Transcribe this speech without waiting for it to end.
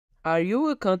Are you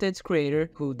a content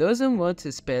creator who doesn't want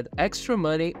to spend extra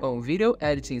money on video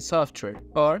editing software?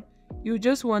 Or you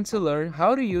just want to learn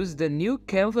how to use the new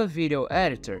Canva video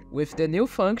editor? With the new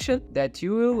function that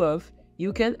you will love,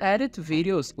 you can edit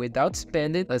videos without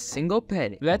spending a single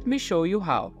penny. Let me show you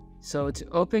how. So to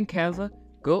open Canva,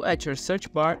 go at your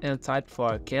search bar and type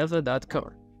for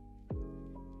canva.com.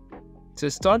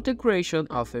 To start the creation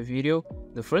of a video,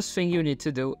 the first thing you need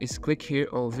to do is click here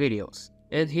on videos.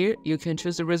 And here you can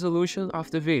choose the resolution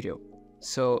of the video.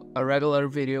 So a regular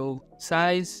video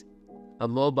size, a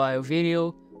mobile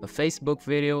video, a Facebook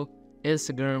video,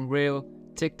 Instagram reel,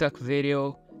 TikTok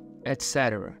video,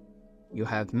 etc. You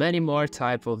have many more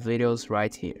type of videos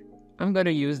right here. I'm gonna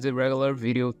use the regular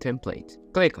video template.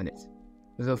 Click on it.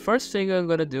 The first thing I'm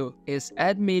gonna do is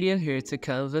add media here to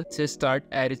Canva to start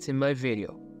editing my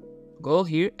video. Go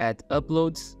here at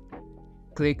Uploads,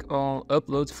 click on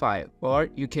Upload File, or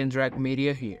you can drag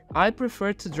media here. I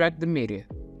prefer to drag the media,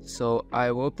 so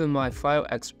I will open my File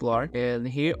Explorer, and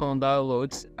here on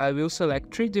Downloads, I will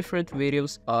select 3 different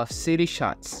videos of city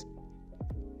shots.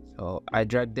 So I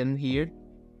drag them here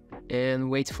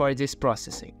and wait for this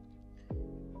processing.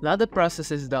 Now the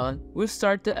process is done, we'll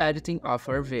start the editing of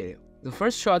our video. The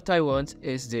first shot I want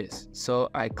is this, so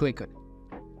I click on it.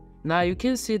 Now you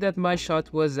can see that my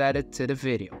shot was added to the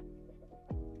video.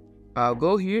 I'll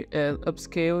go here and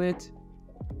upscale it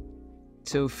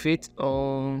to fit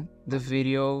on the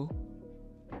video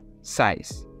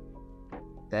size.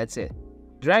 That's it.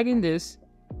 Dragging this,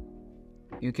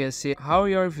 you can see how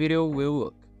your video will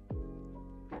look.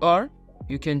 Or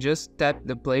you can just tap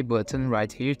the play button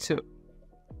right here too.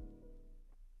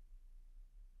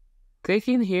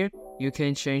 Clicking here, you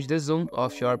can change the zoom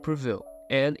of your preview.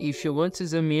 And if you want to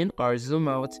zoom in or zoom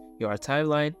out your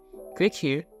timeline, click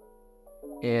here.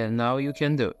 And now you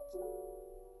can do it.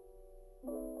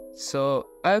 So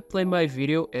I'll play my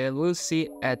video and we'll see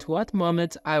at what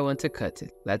moment I want to cut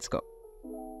it. Let's go.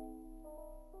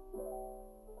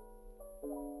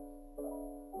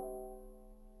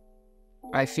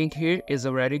 I think here is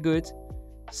already good.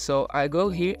 So I go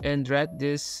here and drag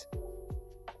this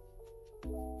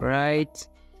right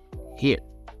here.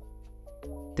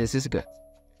 This is good.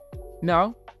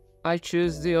 Now I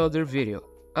choose the other video.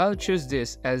 I'll choose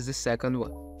this as the second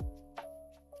one.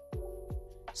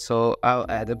 So I'll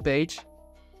add a page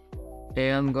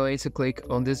and I'm going to click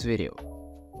on this video.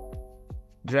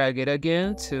 Drag it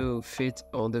again to fit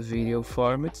on the video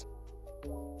format.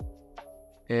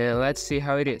 And let's see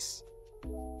how it is.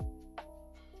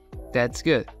 That's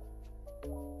good.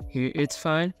 Here it's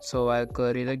fine, so I'll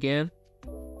cut it again.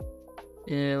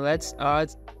 And let's add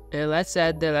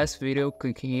the last video,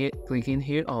 clicking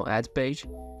here on add page.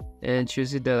 And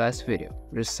choosing the last video.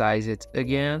 Resize it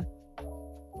again.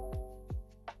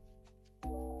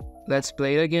 Let's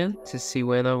play it again to see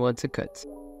when I want to cut.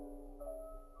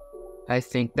 I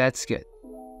think that's good.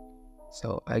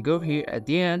 So I go here at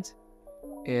the end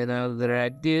and I'll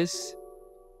drag this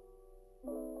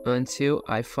until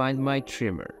I find my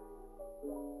trimmer.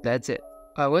 That's it.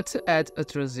 I want to add a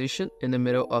transition in the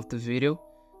middle of the video,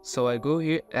 so I go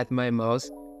here at my mouse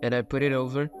and I put it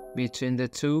over between the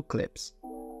 2 clips.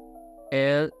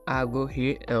 And I'll go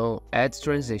here and add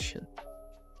transition.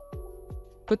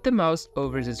 Put the mouse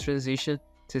over the transition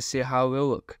to see how it will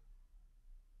look.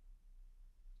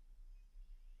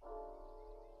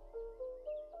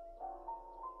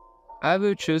 I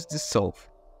will choose dissolve.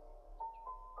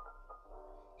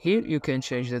 Here you can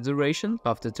change the duration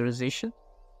of the transition.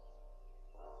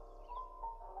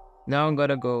 Now I'm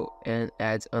gonna go and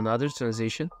add another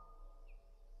transition.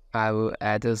 I will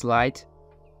add a slide.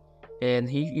 And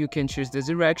here you can choose the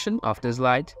direction of the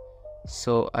slide.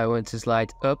 So I want to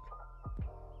slide up.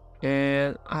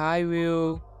 And I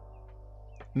will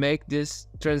make this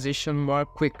transition more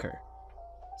quicker.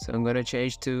 So I'm gonna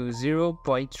change to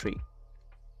 0.3.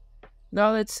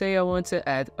 Now let's say I want to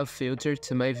add a filter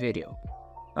to my video.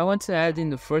 I want to add in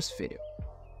the first video.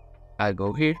 I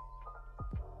go here,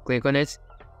 click on it.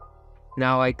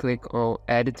 Now I click on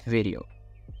edit video.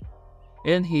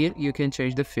 And here you can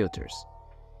change the filters.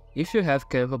 If you have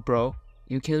Canva Pro,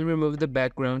 you can remove the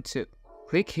background too.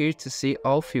 Click here to see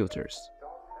all filters.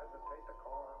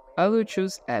 I will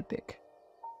choose Epic.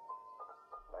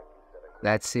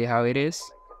 Let's see how it is.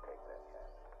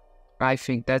 I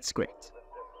think that's great.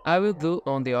 I will do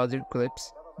on the other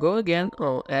clips. Go again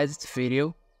on Edit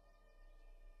Video.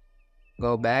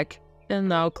 Go back and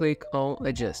now click on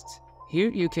Adjust. Here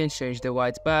you can change the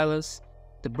white balance,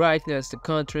 the brightness, the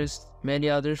contrast, many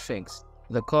other things.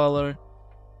 The color.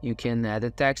 You can add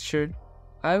a texture.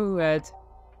 I will add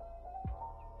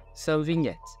some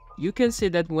vignette. You can see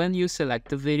that when you select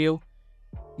the video,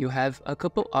 You have a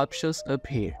couple options up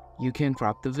here. You can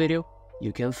crop the video,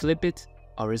 you can flip it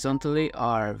horizontally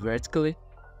or vertically,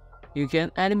 you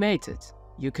can animate it,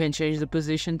 you can change the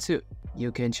position too,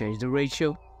 you can change the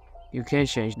ratio, you can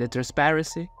change the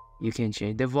transparency, you can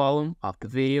change the volume of the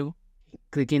video.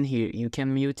 Clicking here, you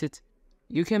can mute it,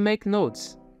 you can make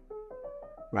notes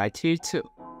right here too.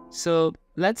 So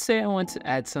let's say I want to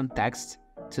add some text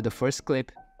to the first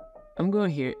clip. I'm going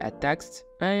here at text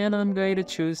and I'm going to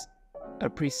choose a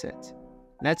preset.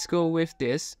 Let's go with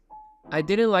this. I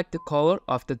didn't like the color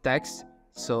of the text,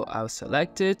 so I'll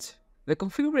select it. The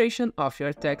configuration of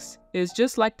your text is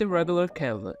just like the regular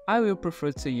Canva. I will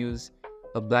prefer to use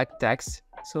a black text,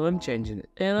 so I'm changing it.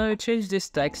 And I'll change this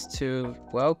text to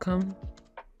 "Welcome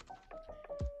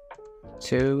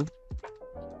to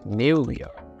New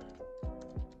York,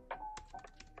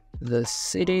 the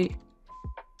city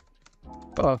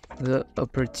of the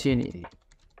opportunity."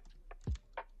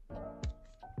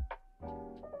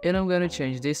 And I'm gonna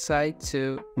change this side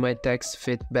to my text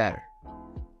fit better.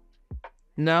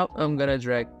 Now I'm gonna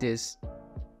drag this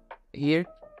here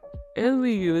and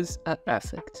we use an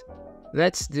effect.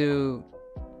 Let's do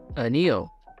a neon.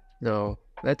 No,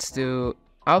 let's do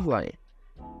outline.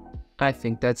 I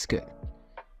think that's good.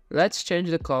 Let's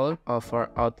change the color of our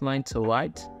outline to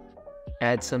white.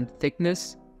 Add some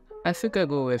thickness. I think I'll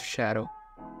go with shadow.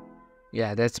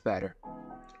 Yeah, that's better.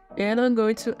 And I'm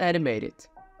going to animate it.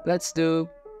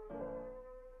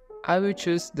 I will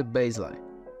choose the baseline.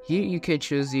 Here you can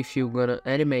choose if you're gonna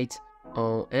animate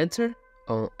on enter,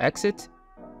 on exit,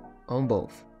 on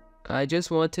both. I just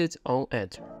want it on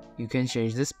enter. You can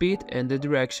change the speed and the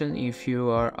direction if you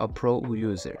are a pro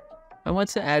user. I want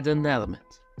to add an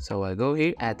element. So I go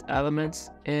here at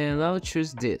elements and I'll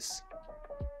choose this.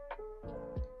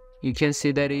 You can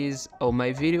see that is on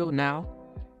my video now.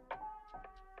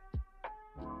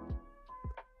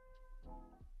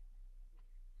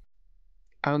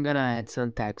 I'm gonna add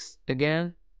some text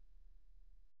again.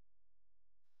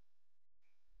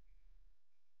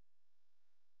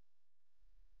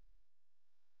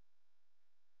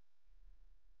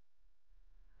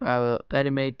 I will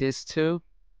animate this too.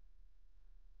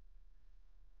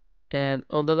 And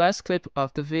on the last clip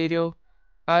of the video,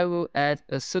 I will add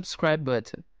a subscribe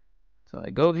button. So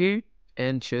I go here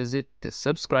and choose it, the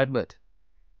subscribe button.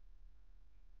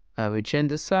 I will change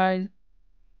the size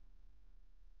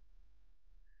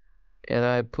and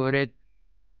I put it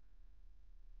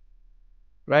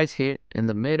right here in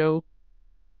the middle.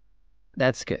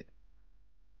 That's good.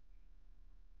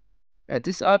 At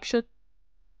this option,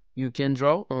 you can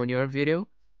draw on your video.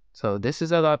 So this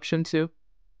is an option too.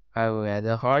 I will add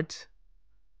a heart.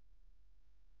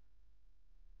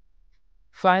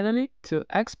 Finally, to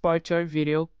export your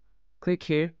video, click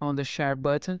here on the share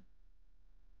button.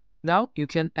 Now you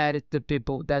can edit the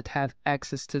people that have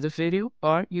access to the video,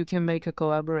 or you can make a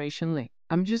collaboration link.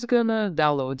 I'm just gonna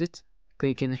download it.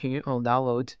 Clicking here on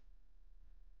download.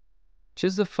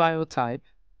 Choose the file type.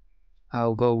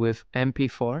 I'll go with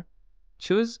MP4.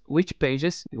 Choose which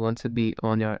pages you want to be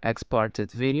on your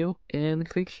exported video and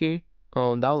click here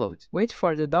on download. Wait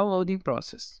for the downloading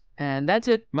process. And that's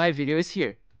it, my video is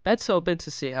here. Let's open to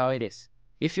see how it is.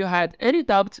 If you had any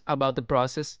doubt about the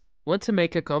process, want to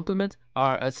make a compliment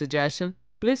or a suggestion,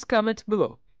 please comment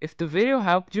below. If the video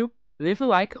helped you, leave a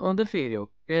like on the video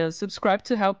and subscribe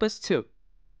to help us too.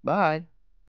 Bye!